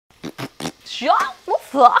Shut the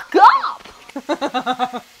fuck up!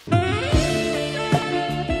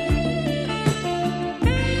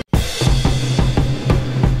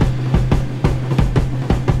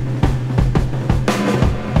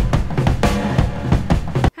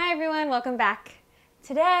 Hi everyone, welcome back.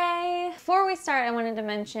 Today, before we start, I wanted to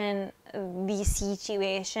mention the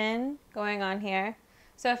situation going on here.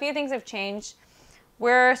 So a few things have changed.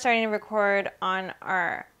 We're starting to record on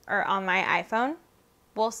my iPhone.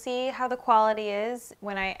 We'll see how the quality is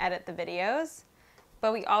when I edit the videos.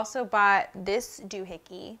 But we also bought this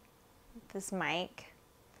doohickey, this mic.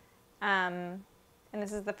 And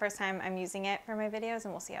this is the first time I'm using it for my videos,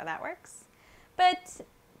 and we'll see how that works. But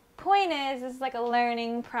point is, this is like a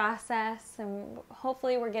learning process, and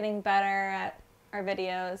hopefully we're getting better at our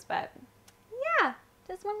videos, but yeah,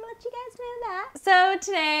 just wanted to let you guys know that. So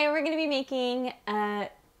today we're gonna be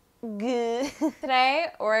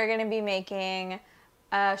making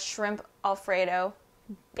a shrimp Alfredo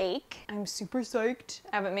bake. I'm super psyched.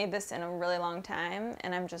 I haven't made this in a really long time,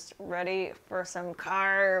 and I'm just ready for some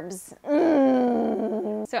carbs.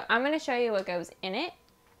 So I'm gonna show you what goes in it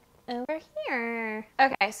over here.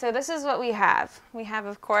 Okay, so this is what we have. We have,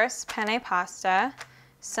 of course, penne pasta,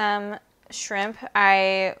 some shrimp.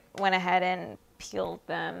 I went ahead and peeled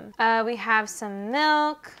them. We have some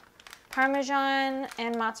milk, parmesan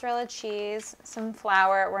and mozzarella cheese, some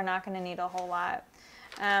flour. We're not gonna need a whole lot.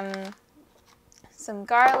 Some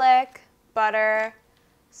garlic, butter,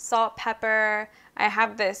 salt, pepper. I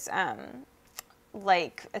have this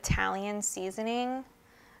like Italian seasoning.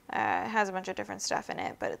 It has a bunch of different stuff in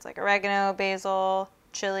it, but it's like oregano, basil,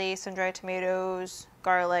 chili, some dried tomatoes,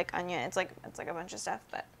 garlic, onion. It's like a bunch of stuff.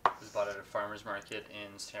 But this was bought at a farmer's market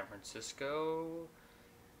in San Francisco.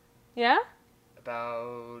 Yeah?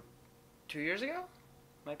 About 2 years ago.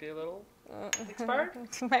 Might be a little expired.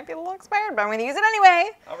 Might be a little expired, but I'm gonna use it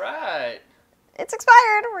anyway. All right. It's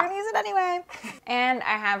expired. We're gonna use it anyway. And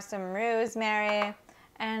I have some rosemary.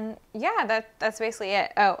 And yeah, that's basically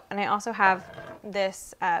it. Oh, and I also have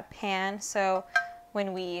this pan, so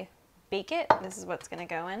when we bake it, this is what's gonna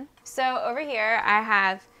go in. So over here, I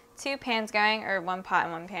have two pans going, or one pot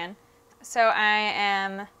and one pan. So I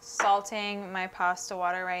am salting my pasta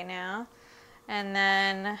water right now. And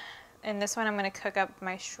then in this one, I'm gonna cook up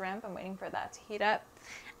my shrimp. I'm waiting for that to heat up.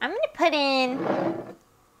 I'm gonna put in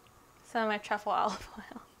some of my truffle olive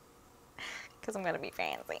oil, because I'm gonna be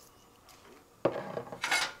fancy.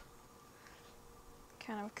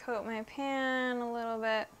 Kind of coat my pan a little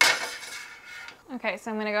bit. Okay, so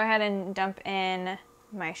I'm gonna go ahead and dump in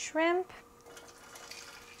my shrimp.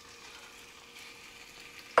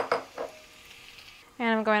 And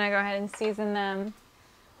I'm going to go ahead and season them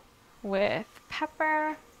with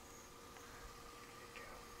pepper,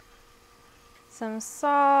 some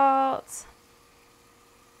salt,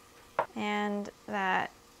 and that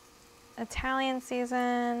Italian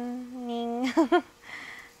seasoning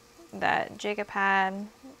that Jacob had.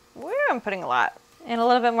 Woo, I'm putting a lot. And a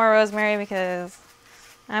little bit more rosemary because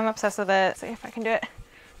I'm obsessed with it. See if I can do it.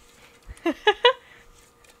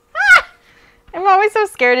 Ah! I'm always so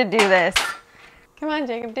scared to do this. Come on,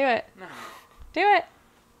 Jacob, do it. No. Do it.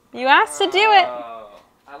 You asked to do it.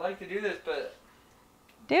 I like to do this, but...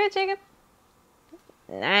 Do it, Jacob.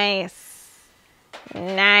 Nice.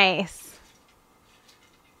 Nice.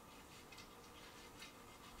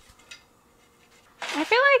 I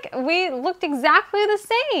feel like we looked exactly the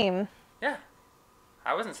same. Yeah.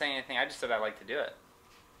 I wasn't saying anything. I just said I like to do it.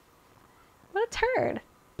 What a turd.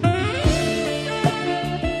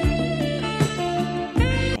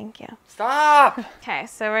 Thank you. Stop! Okay,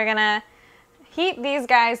 so we're gonna heat these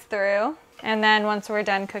guys through, and then once we're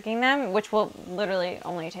done cooking them, which will literally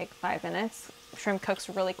only take 5 minutes, shrimp cooks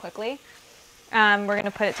really quickly, we're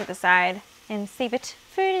gonna put it to the side and save it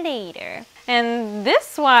for later. And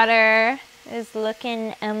this water is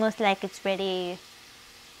looking almost like it's ready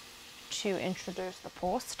to introduce the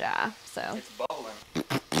pasta. So It's bubbling. I'm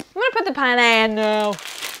gonna put the penne in now.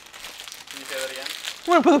 Can you say that again? I'm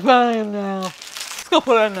gonna put the penne in now. Let's go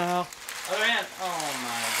put it in now. Other hand. Oh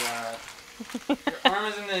my god. Your arm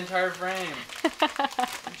is in the entire frame.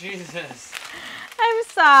 Jesus. I'm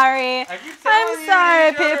sorry. I keep telling I'm you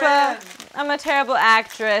sorry, to use your other people. hand. I'm a terrible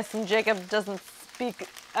actress, and Jacob doesn't speak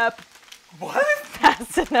up What?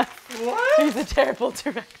 fast enough. What? He's a terrible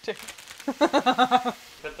director. Put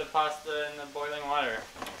the pasta in the boiling water.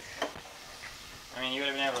 I mean, you would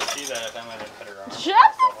have been able to see that if I would have put it on.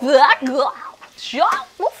 Shut the fuck up! Shut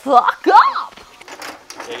the fuck up!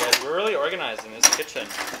 Okay guys, we're really organized in this kitchen.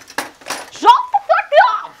 Shut the fuck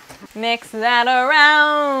up! Mix that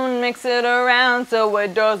around, mix it around so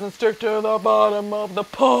it doesn't stick to the bottom of the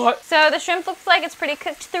pot. So the shrimp looks like it's pretty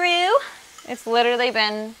cooked through. It's literally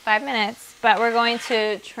been 5 minutes, but we're going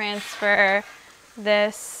to transfer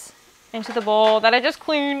this into the bowl that I just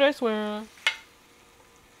cleaned, I swear.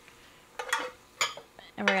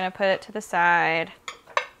 And we're gonna put it to the side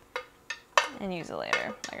and use it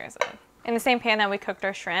later, like I said. In the same pan that we cooked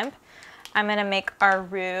our shrimp, I'm gonna make our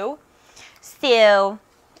roux. So,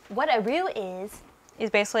 what a roux is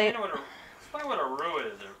basically... Explain what a roux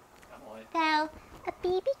is, Emily. So, a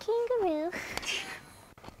baby kangaroo.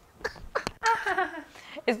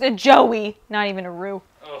 It's a joey, not even a roux.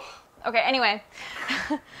 Ugh. Okay, anyway.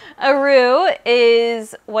 A roux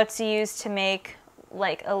is what's used to make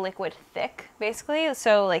like a liquid thick, basically.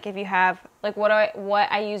 So like if you have, like what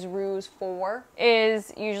I use roux for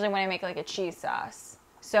is usually when I make like a cheese sauce.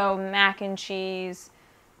 So mac and cheese,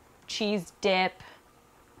 cheese dip,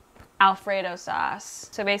 Alfredo sauce.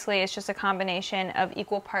 So basically it's just a combination of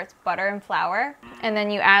equal parts butter and flour. And then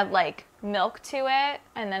you add like milk to it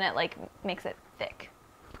and then it like makes it thick.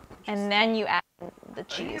 And then you add the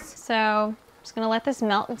cheese. So I'm just gonna let this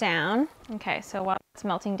melt down. Okay, so while it's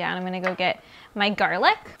melting down, I'm gonna go get my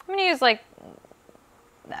garlic. I'm gonna use like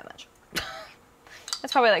that much.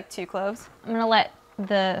 That's probably like 2 cloves. I'm gonna let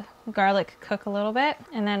the garlic cook a little bit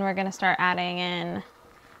and then we're gonna start adding in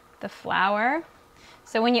the flour.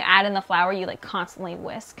 So when you add in the flour, you like constantly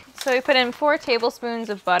whisk. So we put in 4 tablespoons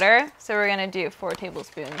of butter. So we're gonna do 4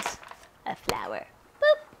 tablespoons of flour.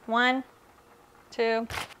 Boop. 1, 2,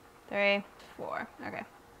 3, 4. Okay.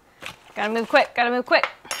 Gotta move quick, gotta move quick.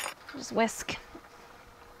 Just whisk.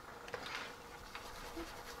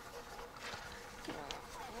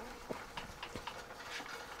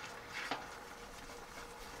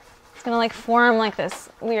 It's gonna like form like this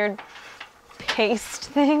weird paste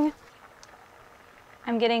thing.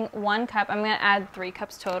 I'm getting 1 cup. I'm gonna add 3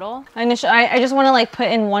 cups total. Initially, I just wanna like put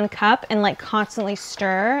in 1 cup and like constantly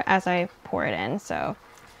stir as I pour it in, so.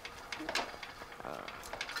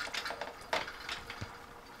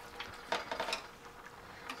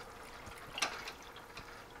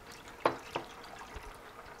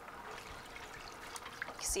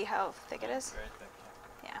 See how thick it is? Very thick,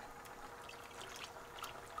 yeah.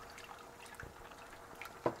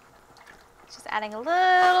 Just adding a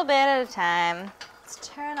little bit at a time. Let's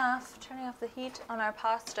turning off the heat on our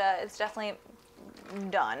pasta. It's definitely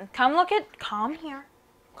done. Come here.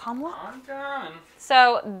 Come look. I'm done.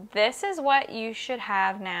 So this is what you should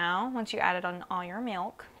have now once you added on all your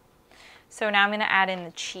milk. So now I'm gonna add in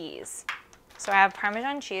the cheese. So I have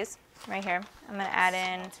Parmesan cheese right here. I'm gonna add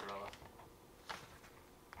in.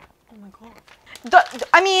 Oh my god.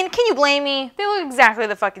 I mean, can you blame me? They look exactly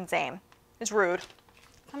the fucking same. It's rude.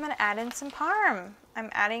 I'm gonna add in some parm. I'm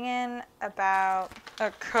adding in about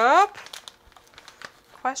a cup?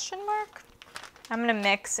 Question mark? I'm gonna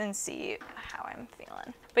mix and see how I'm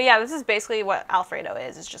feeling. But yeah, this is basically what Alfredo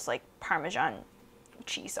is. It's just like Parmesan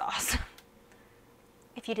cheese sauce.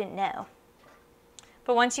 If you didn't know.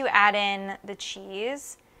 But once you add in the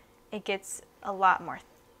cheese, it gets a lot more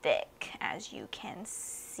thick, as you can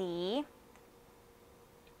see.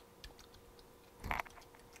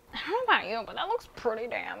 I don't know about you, but that looks pretty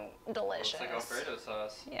damn delicious. Looks like Alfredo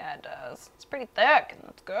sauce. Yeah, it does. It's pretty thick and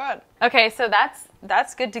it's good. Okay, so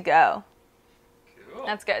that's good to go. Cool.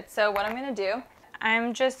 That's good. So what I'm gonna do,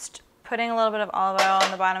 I'm just putting a little bit of olive oil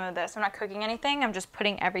on the bottom of this. I'm not cooking anything. I'm just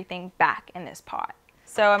putting everything back in this pot.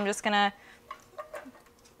 So I'm just gonna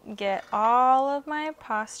get all of my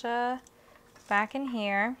pasta back in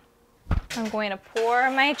here. I'm going to pour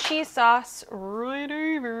my cheese sauce right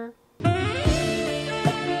over.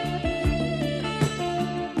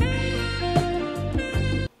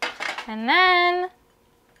 And then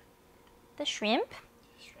the shrimp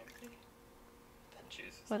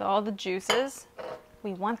with all the juices.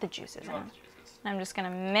 We want the juices in. And I'm just gonna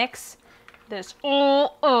mix this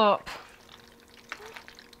all up.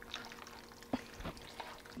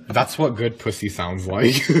 That's what good pussy sounds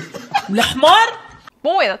like.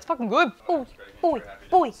 Boy, that's fucking good. Oh, boy,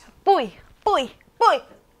 boy, boy, boy, boy.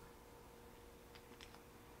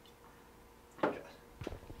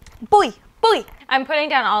 Boy, boy. I'm putting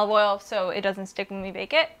down olive oil so it doesn't stick when we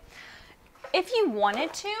bake it. If you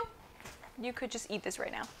wanted to, you could just eat this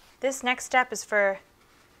right now. This next step is for,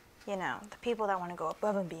 you know, the people that want to go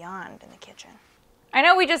above and beyond in the kitchen. I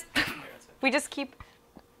know we just keep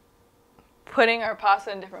putting our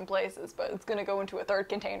pasta in different places, but it's gonna go into a 3rd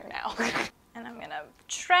container now. And I'm gonna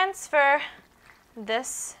transfer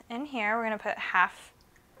this in here. We're gonna put half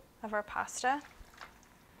of our pasta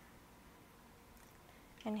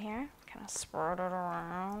in here. Kind of spread it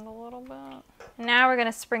around a little bit. Now we're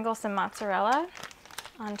gonna sprinkle some mozzarella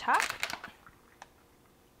on top.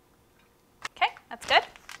 Okay, that's good.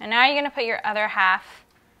 And now you're gonna put your other half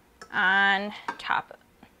on top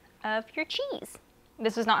of your cheese.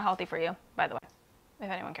 This is not healthy for you, by the way, if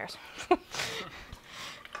anyone cares.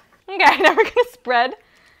 Okay, now we're gonna spread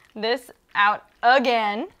this out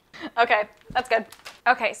again. Okay, that's good.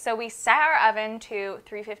 Okay, so we set our oven to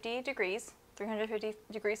 350 degrees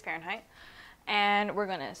Fahrenheit, and we're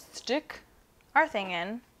gonna stick our thing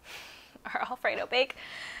in, our Alfredo bake,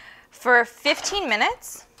 for 15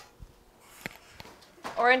 minutes,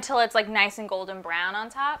 or until it's like nice and golden brown on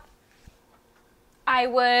top. I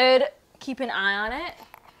would keep an eye on it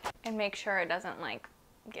and make sure it doesn't like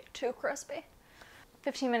get too crispy.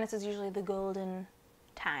 15 minutes is usually the golden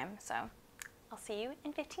time, so I'll see you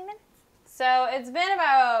in 15 minutes. So it's been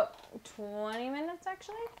about 20 minutes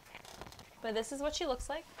actually, but this is what she looks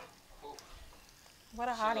like. Ooh. What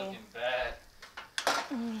a hottie.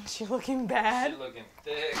 She's looking bad. She looking bad? She's looking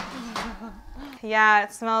thick. Yeah,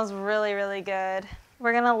 it smells really, really good.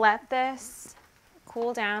 We're gonna let this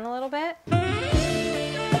cool down a little bit.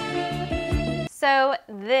 So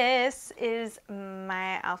this is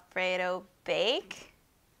my Alfredo bake.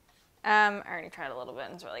 I already tried a little bit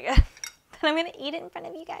and it's really good. But I'm gonna eat it in front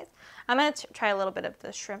of you guys. I'm gonna try a little bit of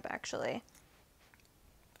the shrimp actually.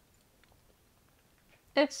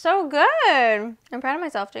 It's so good. I'm proud of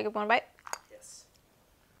myself. Jacob, want a bite? Yes.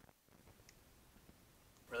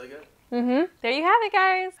 Really good. There you have it,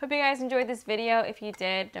 guys. Hope you guys enjoyed this video. If you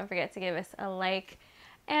did, don't forget to give us a like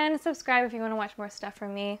and subscribe if you want to watch more stuff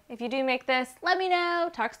from me. If you do make this, let me know.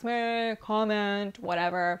 Text me, comment,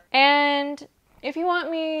 whatever. And if you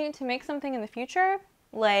want me to make something in the future,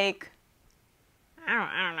 like,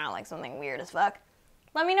 I don't know, like something weird as fuck,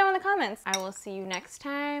 let me know in the comments. I will see you next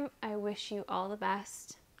time. I wish you all the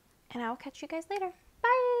best, and I will catch you guys later.